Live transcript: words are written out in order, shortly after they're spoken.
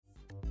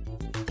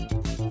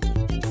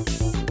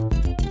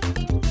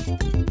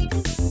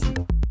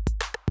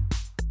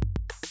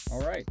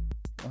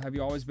have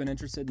you always been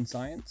interested in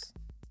science?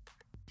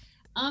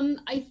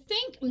 I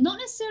think not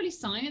necessarily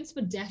science,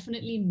 but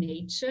definitely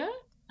nature.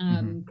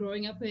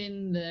 Growing up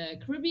in the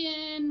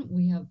Caribbean,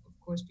 we have,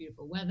 of course,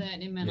 beautiful weather,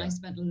 and it meant I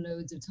spent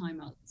loads of time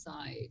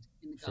outside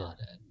in the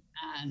garden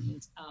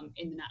and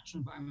in the natural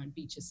environment,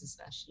 beaches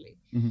especially.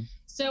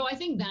 So I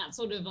think that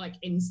sort of like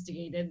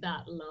instigated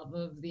that love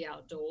of the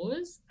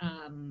outdoors.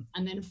 And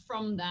then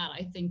from that,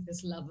 I think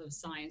this love of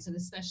science and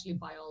especially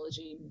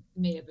biology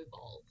may have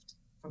evolved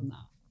from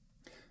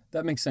that.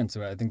 That makes sense.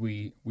 I think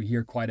we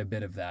hear quite a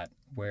bit of that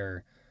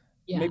where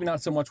maybe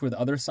not so much with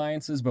other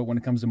sciences, but when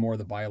it comes to more of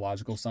the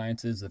biological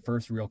sciences, the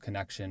first real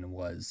connection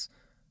was,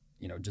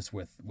 just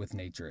with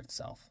nature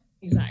itself.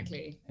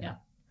 Exactly. Yeah.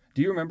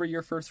 Do you remember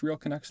your first real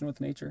connection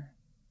with nature?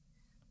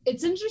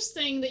 It's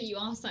interesting that you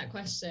asked that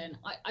question.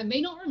 I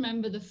may not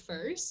remember the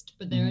first,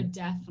 but there are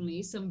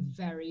definitely some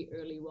very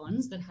early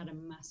ones that had a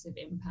massive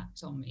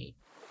impact on me.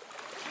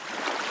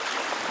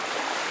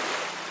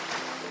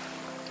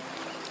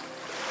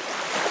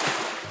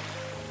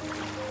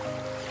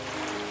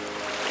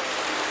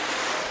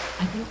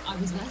 I think I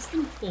was less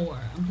than 4,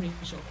 I'm pretty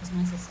sure, because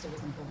my sister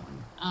wasn't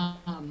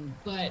born.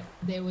 But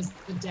there was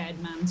the dead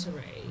manta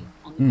ray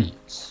on the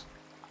beach.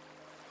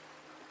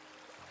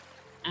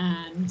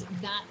 And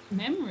that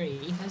memory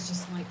has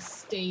just like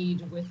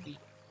stayed with me.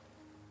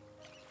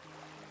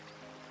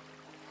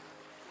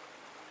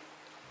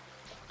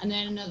 And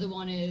then another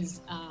one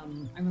is, I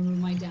remember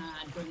my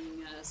dad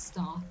bringing a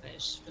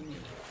starfish for me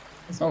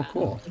as well. Oh,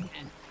 cool.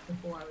 Again,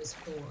 before I was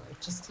 4,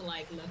 just to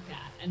like look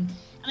at. And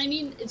I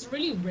mean, it's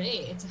really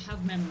rare to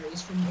have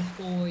memories from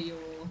before you're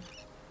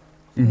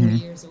 4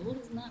 years old.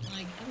 Isn't that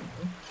like, I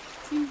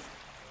don't know,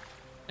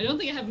 I don't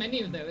think I have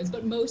many of those,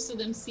 but most of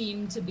them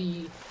seem to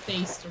be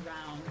based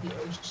around the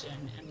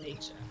ocean and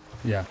nature.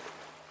 Yeah.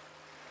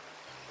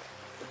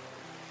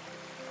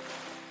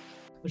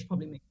 Which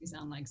probably makes me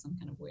sound like some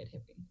kind of weird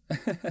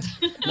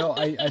hippie. No,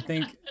 I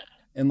think,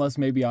 unless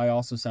maybe I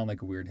also sound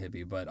like a weird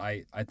hippie, but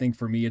I think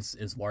for me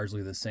it's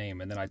largely the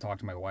same. And then I talked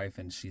to my wife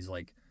and she's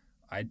like,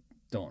 I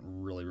don't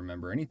really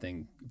remember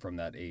anything from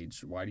that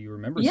age. Why do you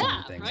remember so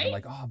many things? Right? I'm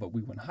like, but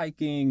we went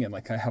hiking, and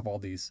like I have all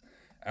these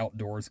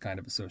outdoors kind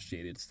of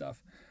associated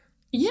stuff.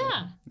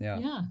 Yeah. So,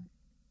 yeah.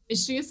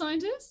 Is she a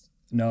scientist?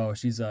 No,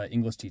 she's an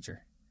English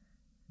teacher.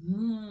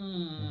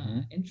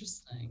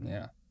 Interesting.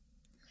 Yeah.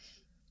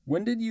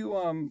 When did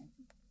you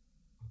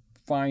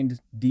find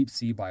deep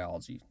sea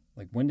biology?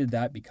 Like, when did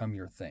that become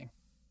your thing?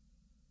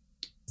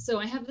 So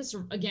I have this,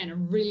 again, a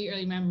really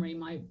early memory.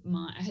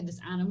 I had this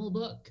animal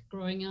book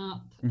growing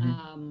up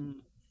from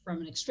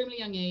an extremely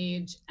young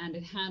age, and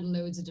it had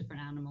loads of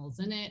different animals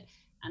in it.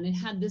 And it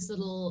had this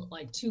little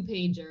like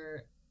 2-pager.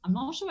 I'm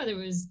not sure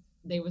whether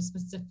they were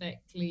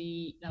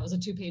specifically, that was a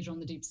 2-pager on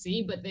the deep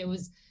sea, but there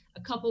was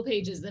a couple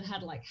pages that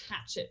had like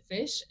hatchet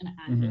fish and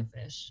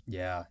anglerfish.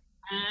 Yeah.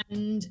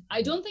 And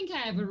I don't think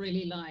I ever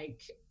really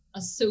like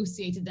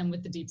associated them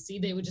with the deep sea.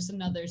 They were just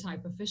another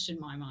type of fish in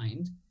my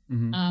mind.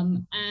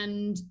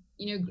 And,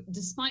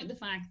 despite the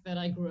fact that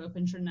I grew up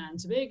in Trinidad and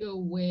Tobago,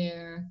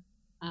 where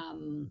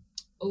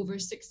over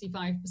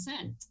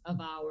 65% of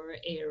our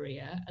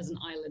area as an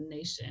island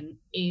nation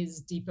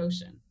is deep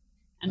ocean.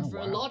 And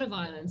a lot of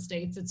island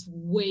states, it's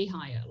way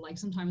higher, like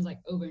sometimes like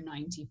over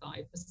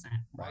 95%,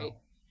 right?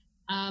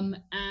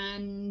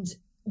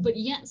 But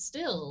yet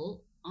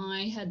still,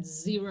 I had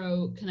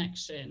zero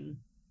connection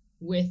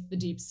with the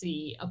deep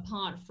sea,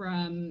 apart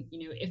from,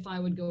 if I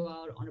would go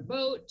out on a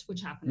boat,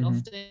 which happened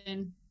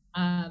often,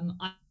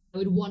 I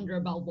would wonder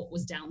about what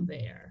was down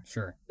there,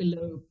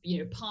 below,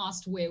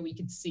 past where we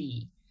could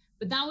see.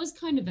 But that was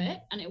kind of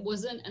it. And it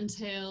wasn't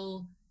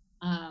until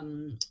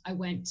I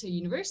went to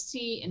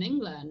university in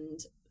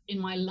England. In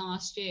my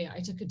last year,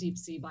 I took a deep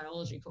sea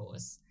biology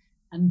course.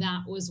 And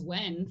that was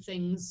when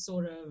things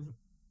sort of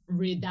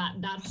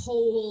that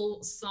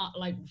whole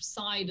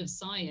side of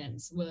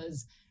science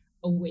was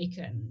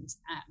awakened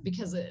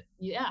because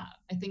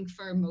I think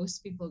for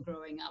most people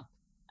growing up,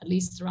 at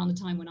least around the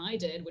time when I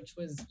did, which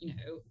was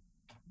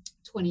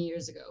 20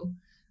 years ago,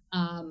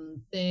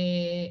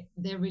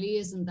 there really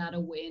isn't that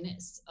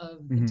awareness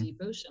of the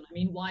deep ocean. I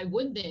mean, why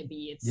would there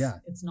be?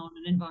 It's not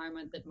an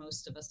environment that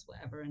most of us will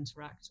ever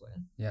interact with.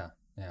 Yeah.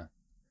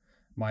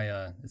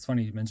 It's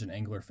funny you mentioned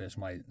anglerfish.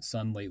 My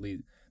son lately,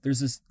 there's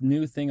this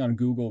new thing on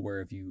Google where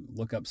if you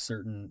look up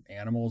certain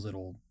animals,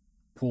 it'll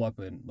pull up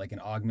an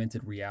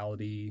augmented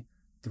reality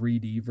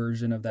 3D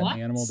version of that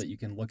animal that you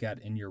can look at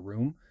in your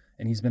room.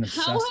 And he's been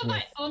obsessed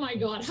with. Oh my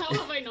God! How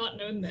have I not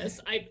known this?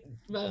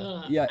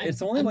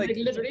 It's only I'm like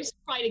literally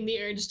fighting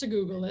the urge to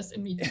Google this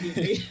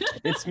immediately.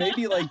 It's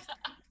maybe like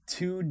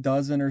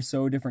 24 or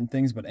so different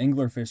things, but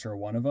anglerfish are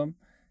one of them.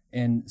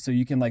 And so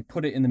you can like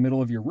put it in the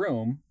middle of your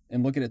room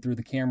and look at it through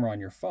the camera on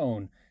your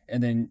phone,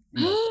 and then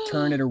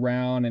turn it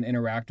around and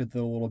interact with it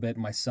a little bit.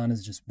 My son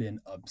has just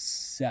been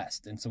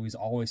obsessed, and so he's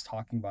always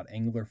talking about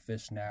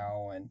anglerfish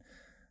now,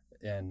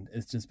 and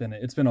it's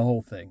been a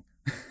whole thing.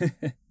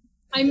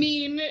 I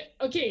mean,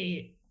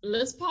 okay,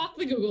 let's park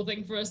the Google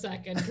thing for a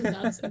second, because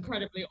that's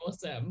incredibly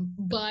awesome.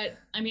 But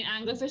I mean,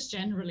 anglerfish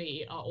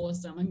generally are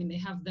awesome. I mean, they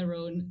have their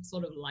own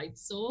sort of light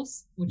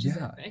source, which is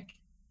epic.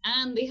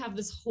 And they have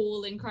this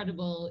whole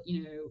incredible,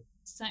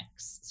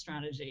 sex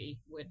strategy,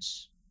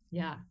 which,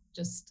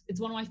 it's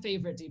one of my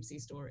favorite deep sea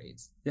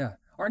stories. Yeah.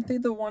 Aren't they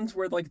the ones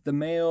where like the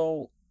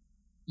male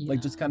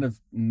just kind of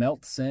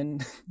melts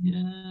in?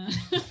 Yeah,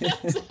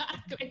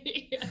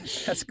 exactly.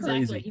 That's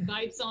crazy. Exactly. He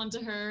bites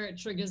onto her, it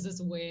triggers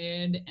this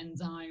weird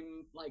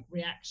enzyme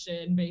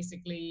reaction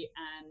basically,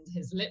 and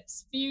his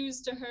lips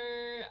fuse to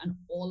her and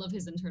all of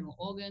his internal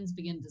organs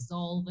begin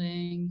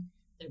dissolving,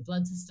 their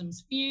blood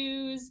systems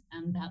fuse,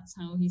 and that's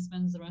how he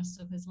spends the rest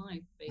of his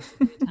life,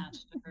 basically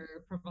attached to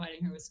her,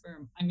 providing her with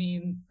sperm. I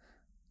mean,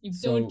 you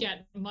don't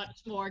get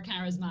much more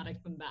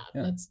charismatic than that,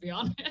 let's be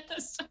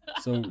honest.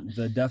 So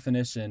the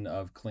definition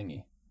of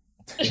clingy.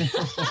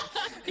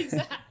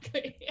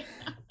 Exactly.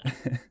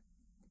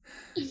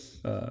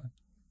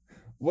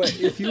 What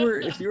if you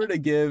were to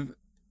give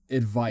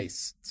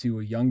advice to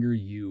a younger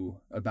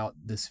you about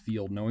this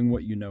field, knowing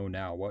what you know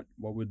now, what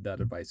would that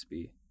advice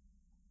be?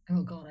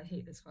 Oh God, I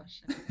hate this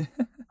question.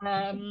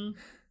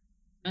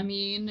 I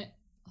mean,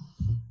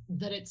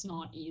 that it's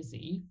not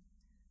easy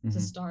to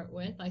start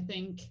with. I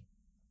think,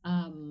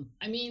 I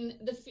mean,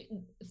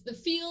 the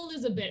field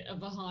is a bit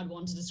of a hard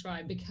one to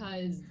describe,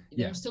 because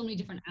there are so many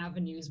different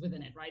avenues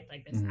within it, right?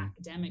 Like there's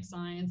academic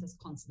science, there's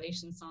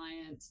conservation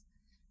science,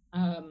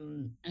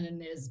 and then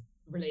there's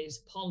related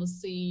to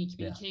policy,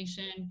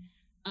 communication,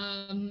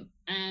 and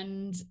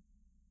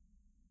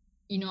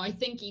I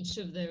think each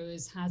of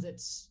those has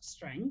its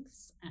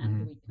strengths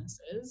and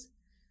weaknesses,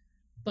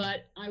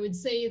 but I would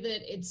say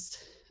that it's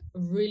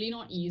really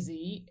not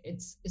easy.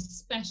 It's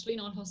especially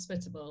not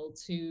hospitable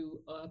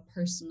to a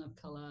person of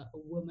color, a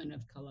woman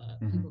of color,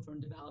 people from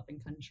developing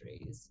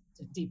countries,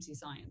 to deep sea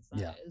science,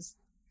 that is.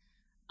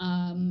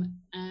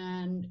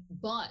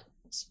 But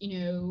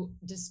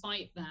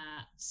despite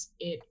that,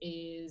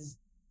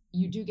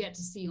 you do get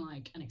to see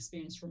and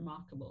experience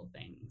remarkable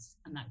things,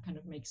 and that kind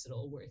of makes it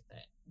all worth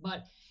it.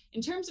 But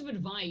in terms of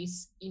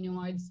advice,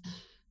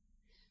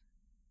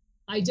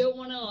 I don't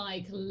want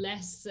to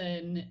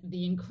lessen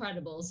the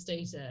incredible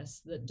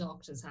status that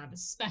doctors have,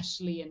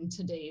 especially in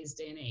today's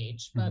day and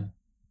age. But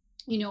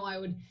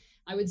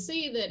I would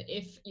say that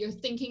if you're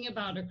thinking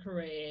about a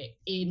career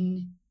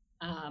in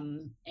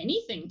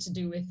anything to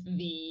do with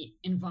the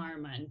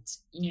environment,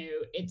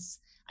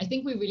 I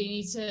think we really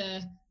need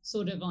to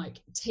sort of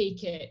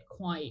take it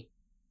quite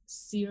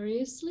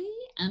seriously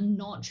and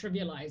not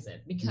trivialize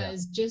it,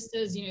 because just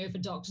as if a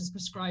doctor's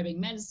prescribing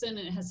medicine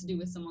and it has to do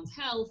with someone's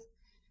health,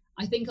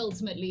 I think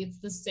ultimately it's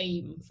the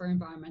same for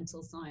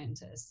environmental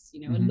scientists.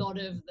 A lot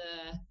of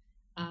the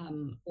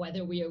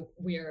whether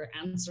we're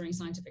answering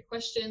scientific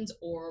questions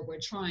or we're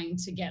trying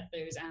to get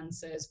those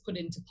answers put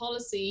into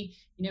policy,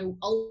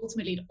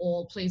 ultimately it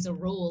all plays a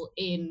role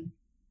in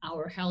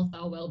our health,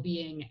 our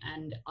well-being,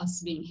 and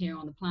us being here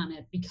on the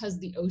planet, because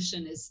the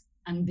ocean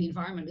and the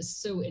environment is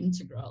so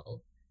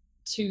integral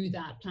to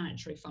that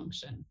planetary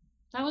function.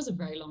 That was a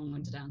very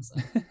long-winded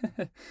answer.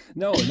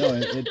 No,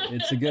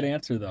 it's a good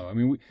answer though. I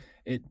mean,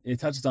 it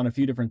touches on a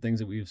few different things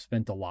that we've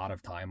spent a lot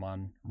of time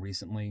on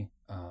recently.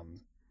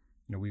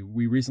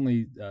 We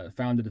recently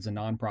founded as a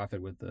nonprofit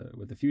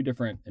with a few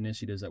different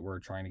initiatives that we're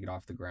trying to get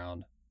off the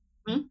ground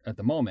at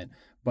the moment.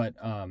 But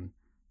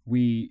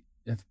we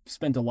have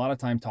spent a lot of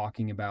time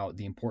talking about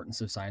the importance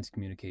of science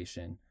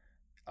communication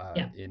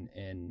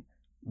in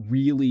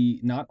really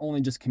not only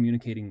just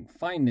communicating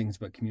findings,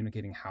 but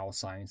communicating how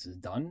science is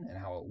done and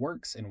how it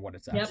works and what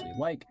it's actually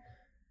like.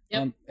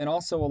 And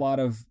also a lot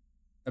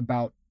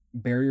about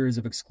barriers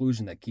of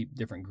exclusion that keep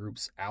different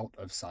groups out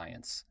of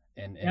science.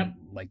 And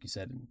like you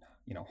said,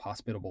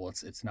 hospitable,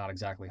 it's not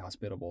exactly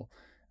hospitable.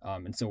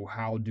 And so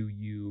how do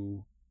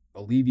you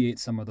alleviate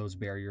some of those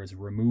barriers,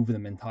 remove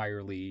them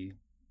entirely,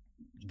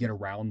 get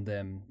around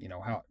them,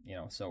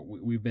 so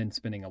we've been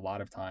spending a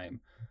lot of time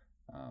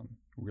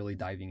really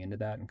diving into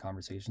that in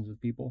conversations with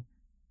people.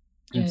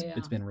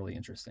 It's been really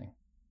interesting.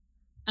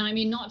 And I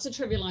mean, not to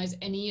trivialize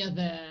any of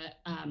the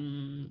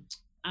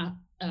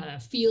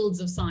fields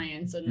of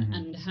science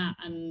and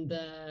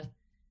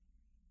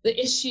the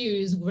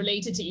issues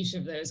related to each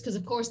of those, because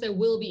of course there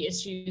will be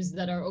issues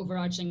that are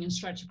overarching and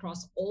stretch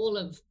across all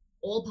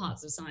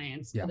parts of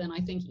science. But then I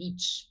think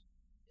each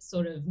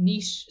sort of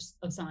niche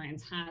of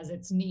science has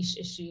its niche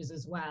issues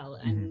as well.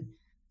 And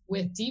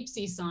with deep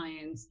sea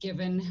science,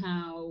 given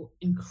how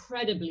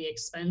incredibly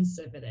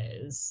expensive it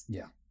is,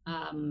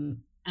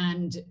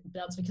 and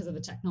that's because of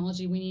the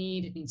technology we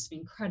need, it needs to be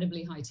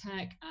incredibly high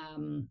tech,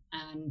 and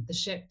the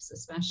ships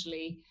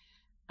especially,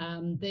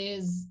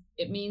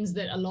 it means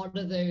that a lot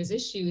of those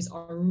issues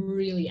are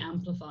really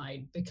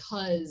amplified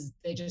because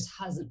there just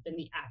hasn't been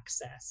the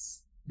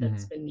access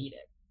that's been needed,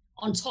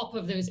 on top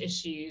of those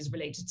issues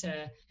related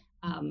to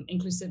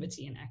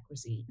inclusivity and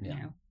equity.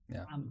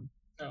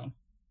 So